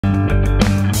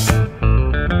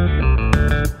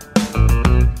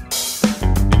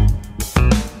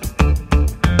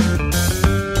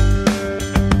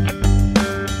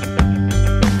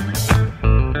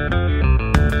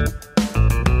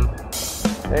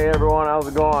Hey everyone, how's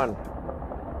it going?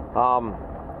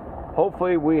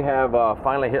 Hopefully we have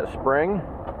finally hit spring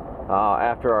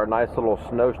after our nice little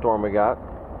snowstorm we got.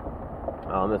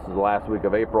 This is the last week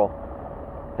of April,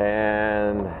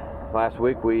 and last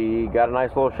week we got a nice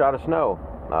little shot of snow,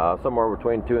 somewhere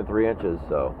between 2 and 3 inches.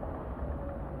 So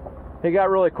it got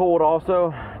really cold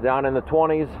also, down in the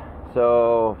 20s.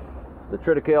 So the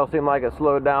triticale seemed like it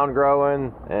slowed down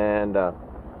growing, and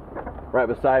right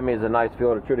beside me is a nice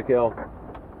field of triticale.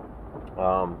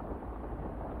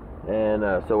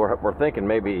 So we're thinking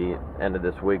maybe end of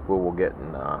this week we'll get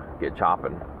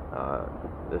chopping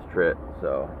this trit.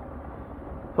 So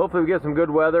hopefully we get some good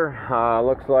weather.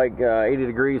 Looks like 80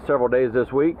 degrees several days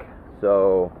this week.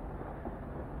 So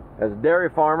as dairy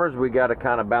farmers, we got to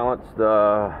kind of balance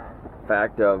the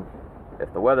fact of,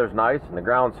 if the weather's nice and the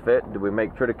ground's fit, do we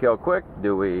make triticale quick?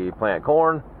 Do we plant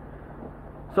corn?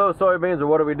 So soybeans, or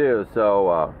what do we do?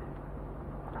 So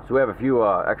we have a few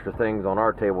extra things on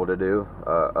our table to do,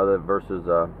 other versus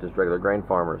just regular grain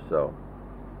farmers. So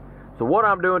what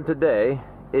I'm doing today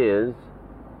is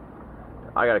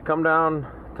I got to come down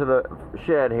to the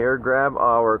shed here, grab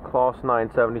our Claas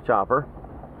 970 chopper,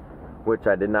 which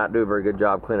I did not do a very good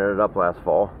job cleaning it up last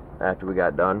fall after we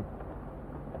got done,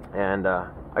 and I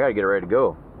got to get it ready to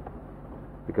go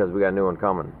because we got a new one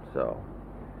coming. So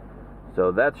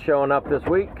that's showing up this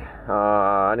week.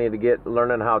 I need to get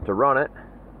learning how to run it,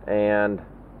 and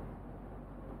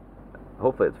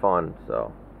hopefully it's fun.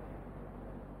 So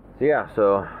yeah,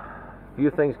 so a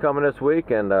few things coming this week,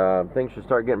 and things should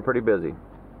start getting pretty busy.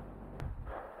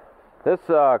 This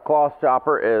Claas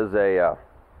chopper is a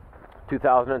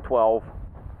 2012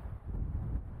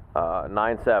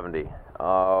 970.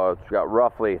 It's got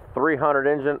roughly 3,000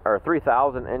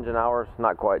 engine hours,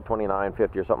 not quite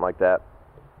 2,950 or something like that.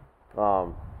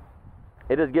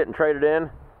 It is getting traded in.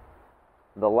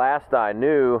 The last I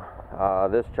knew,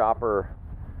 this chopper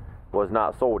was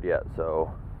not sold yet, so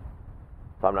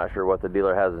I'm not sure what the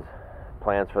dealer has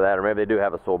plans for that, or maybe they do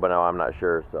have it sold by now, I'm not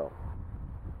sure. So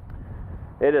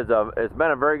it's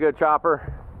been a very good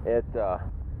chopper. It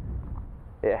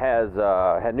has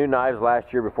had new knives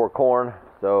last year before corn,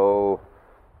 so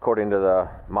according to the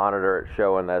monitor, it's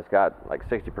showing that it's got like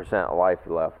 60% life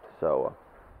left. So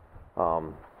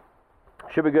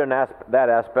should be good in that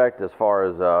aspect. As far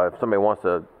as if somebody wants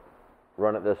to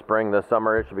run it this spring, this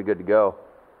summer, it should be good to go.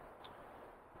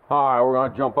 Alright, we're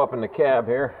going to jump up in the cab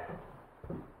here,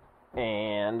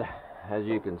 and as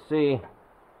you can see,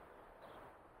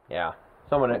 yeah,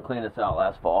 someone didn't clean this out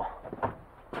last fall.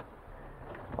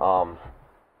 My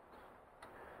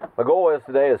goal is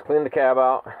today is clean the cab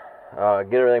out,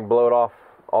 get everything blowed off,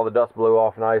 all the dust blew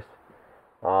off nice,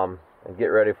 and get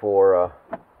ready for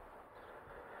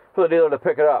the dealer to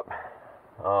pick it up.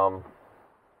 I'm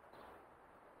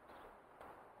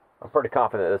pretty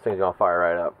confident this thing's gonna fire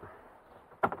right up.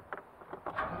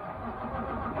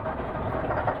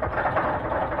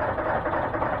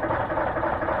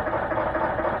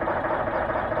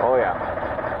 Oh yeah.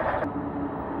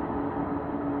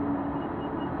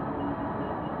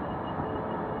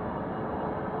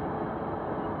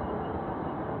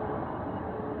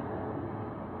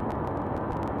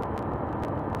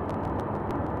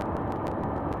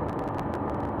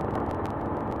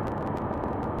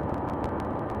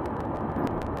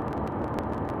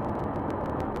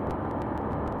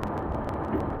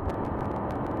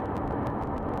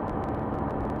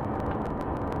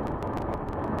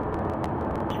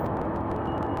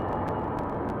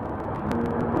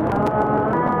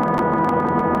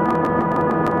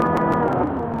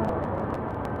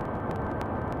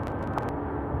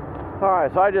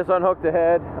 Alright, so I just unhooked the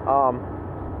head.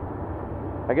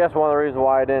 I guess one of the reasons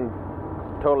why I didn't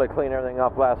totally clean everything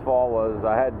up last fall was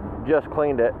I had just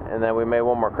cleaned it, and then we made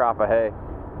one more crop of hay,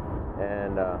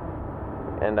 and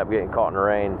ended up getting caught in the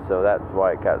rain, so that's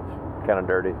why it got kind of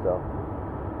dirty. So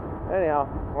anyhow,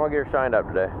 I want to get her shined up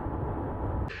today.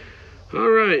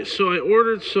 Alright, so I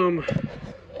ordered some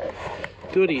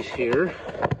goodies here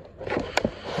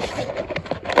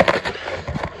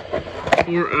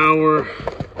for our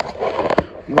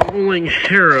rolling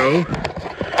harrow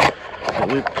that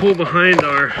we pull behind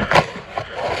our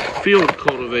field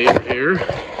cultivator here.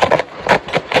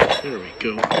 There we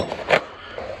go.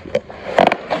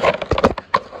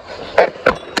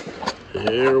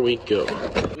 There we go.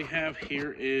 What we have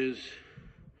here is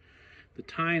the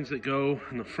tines that go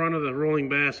in the front of the rolling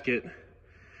basket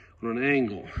on an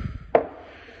angle.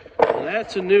 Now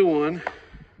that's a new one.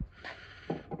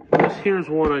 This here's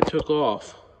one I took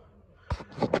off.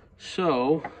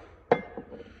 So, let's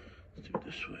do it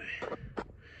this way.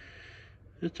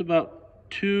 It's about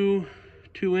two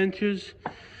inches.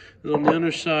 And on the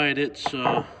underside, it's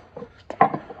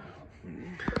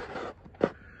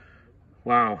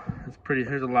wow, that's pretty.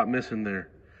 There's a lot missing there.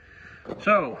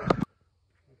 So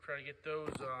we'll try to get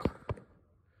those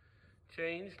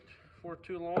changed before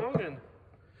too long and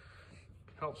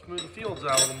help smooth the fields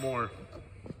out a little more.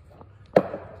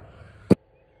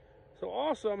 So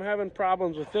also I'm having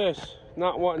problems with this,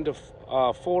 not wanting to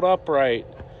fold upright.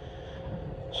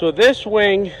 So this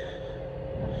wing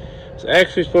is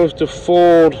actually supposed to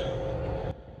fold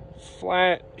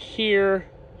flat here,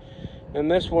 and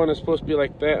this one is supposed to be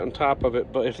like that on top of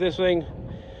it. But if this thing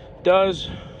does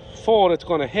fold, it's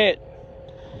going to hit.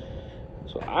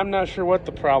 So I'm not sure what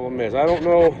the problem is. I don't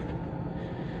know.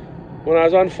 When I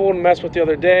was unfolding mess with the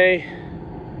other day,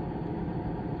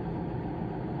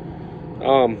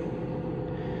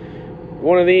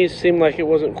 one of these seemed like it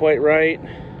wasn't quite right.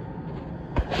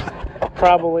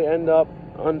 Probably end up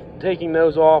taking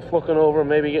those off, looking over,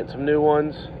 maybe getting some new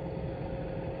ones,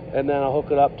 and then I'll hook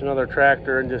it up to another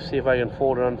tractor and just see if I can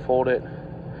fold and unfold it.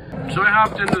 So I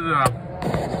hopped into the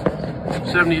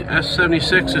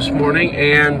S76 this morning,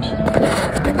 and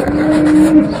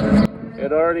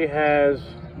it already has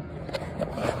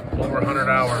over 100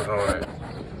 hours on it.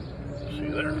 See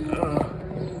there.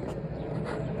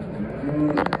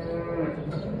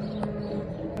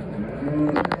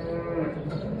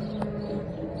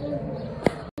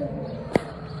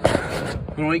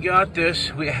 When we got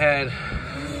this, we had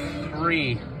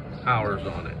 3 hours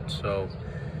on it. So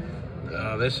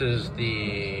this is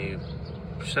the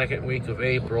 2nd week of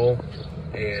April,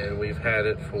 and we've had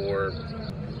it for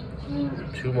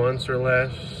 2 months or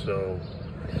less. So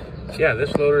yeah,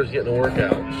 this loader is getting a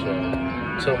workout. So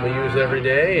it's something we use every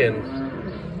day, and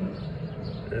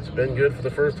it's been good for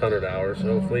the first 100 hours.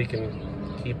 So hopefully it can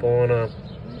keep on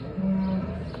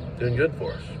doing good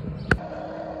for us.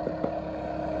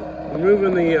 We're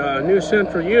moving the new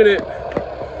central unit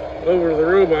over to the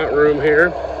robot room here.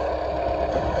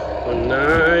 Going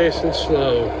nice and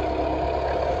slow.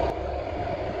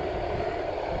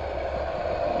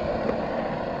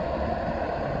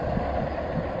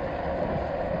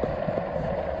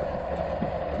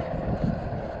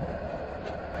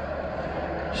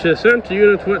 So the central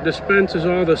unit's what dispenses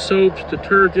all the soaps,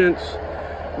 detergents,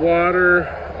 water,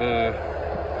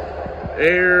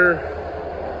 air,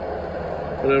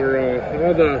 whatever,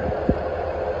 all the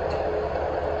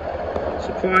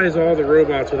supplies all the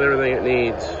robots with everything it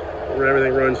needs, where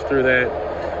everything runs through that.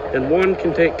 And one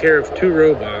can take care of 2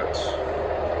 robots.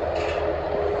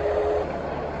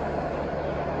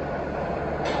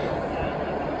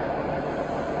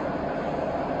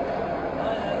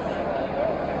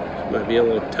 This might be a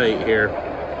little tight here.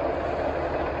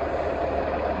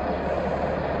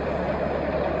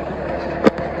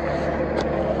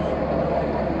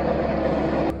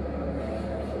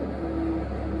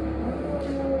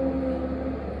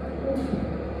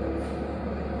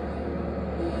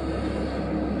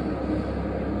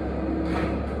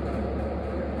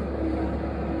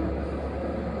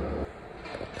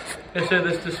 They said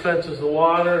this dispenses the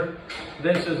water.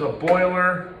 This is a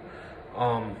boiler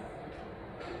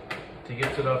to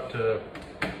get it up to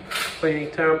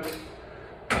cleaning temp.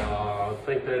 I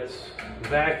think that's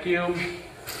vacuum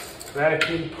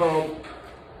pump,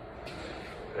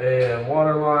 and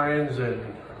water lines,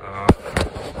 and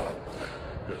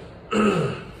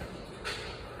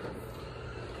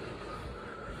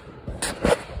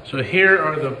so here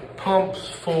are the pumps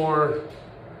for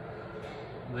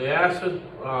the acid.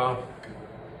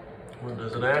 What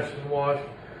does an acid wash,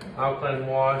 alkaline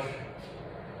wash?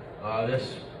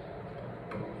 This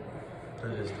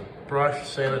is the brush,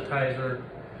 sanitizer,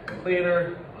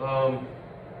 cleaner,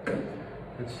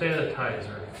 and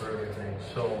sanitizer for everything.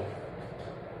 So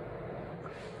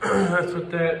that's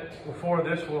what that, before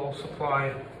this will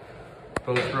supply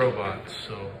both robots.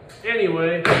 So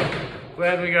anyway,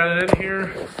 glad we got it in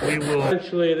here. We will,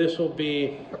 eventually this will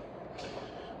be,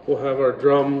 we'll have our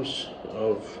drums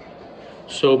of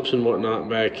soaps and whatnot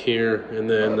back here, and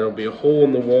then there'll be a hole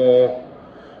in the wall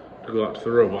to go out to the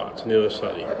robots on the other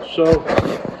side here. So,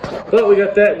 but we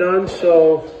got that done,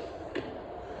 so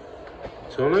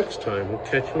until next time, we'll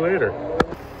catch you later.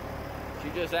 She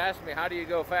just asked me, how do you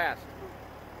go fast?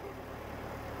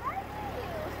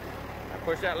 I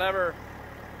push that lever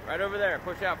right over there,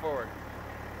 push out forward.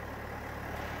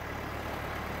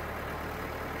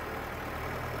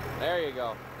 There you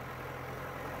go.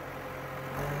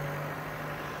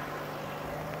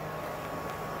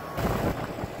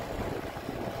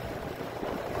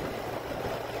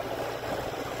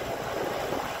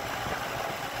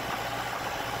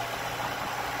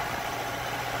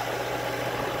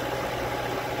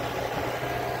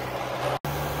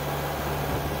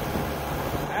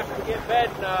 we get fed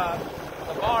in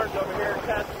the barns over here in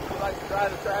Texas. We like to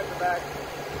drive the tractor back.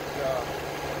 So,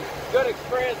 good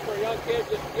experience for young kids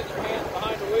just to get their hands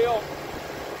behind the wheel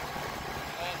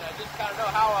and just kind of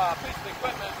know how a piece of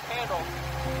equipment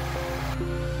handles.